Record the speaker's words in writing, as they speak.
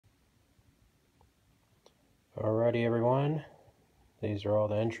Alrighty everyone, these are all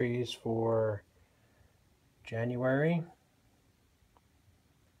the entries for January.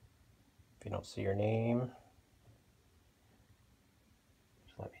 If you don't see your name,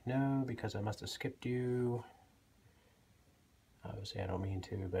 just let me know because I must have skipped you. Obviously I don't mean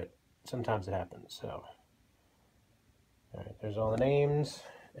to, but sometimes it happens. So, alright, there's all the names,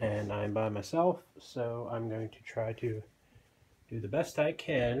 and I'm by myself, so I'm going to try to do the best I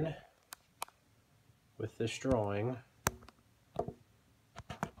can with this drawing.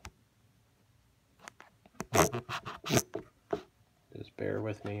 Just bear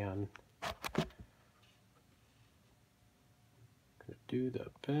with me, I'm going to do the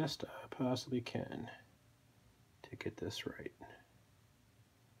best I possibly can to get this right.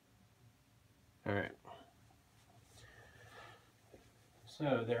 Alright.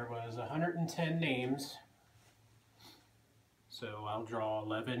 So there was 110 names. So I'll draw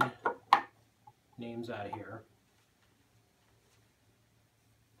 11 names out of here.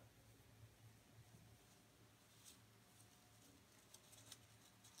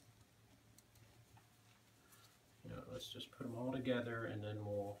 Let's just put them all together and then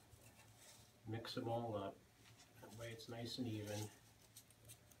we'll mix them all up. That way it's nice and even.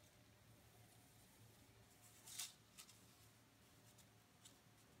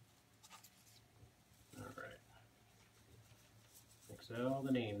 Alright. Mix all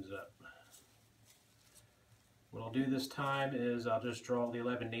the names up. What I'll do this time is I'll just draw the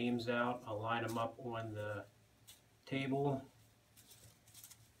 11 names out. I'll line them up on the table.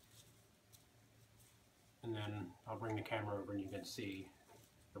 And then I'll bring the camera over and you can see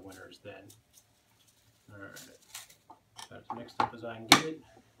the winners then. Alright, so it's mixed up as I can get it.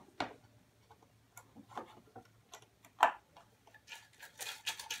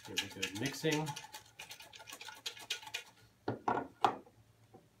 Give it a good mixing.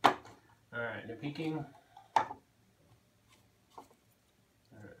 Alright, no peeking. Alright,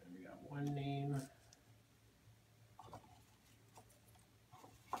 we got one name.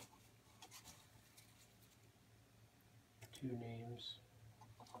 Two names.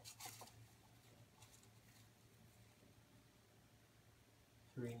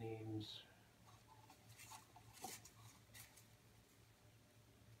 Three names.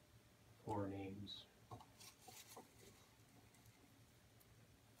 Four names.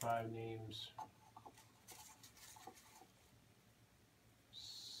 Five names.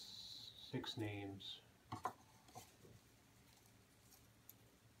 Six names.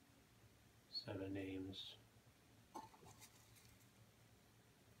 Seven names.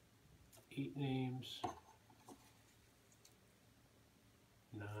 8 names,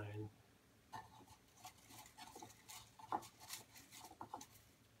 9,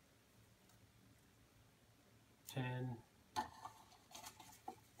 10,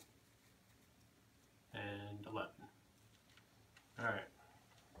 and 11. All right.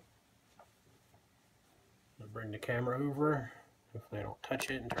 I'll bring the camera over. Hopefully I don't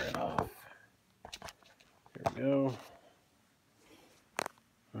touch it and turn it off. There we go.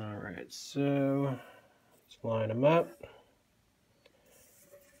 Alright, so let's line them up.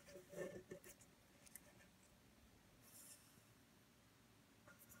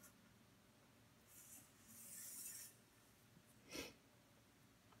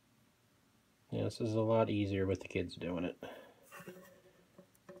 Yeah, this is a lot easier with the kids doing it.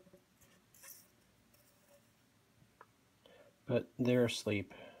 But they're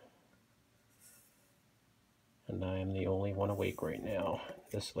asleep. And I am the only one awake right now,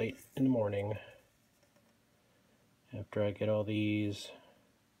 this late in the morning. After I get all these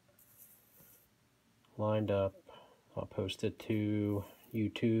lined up, I'll post it to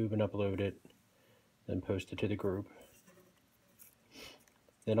YouTube and upload it, then post it to the group.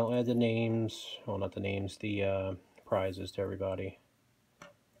 Then I'll add the names, well not the names, the prizes to everybody.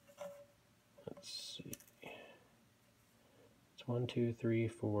 Let's see. 1, 2, 3,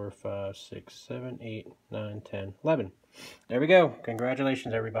 4, 5, 6, 7, 8, 9, 10, 11. There we go.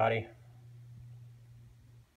 Congratulations, everybody.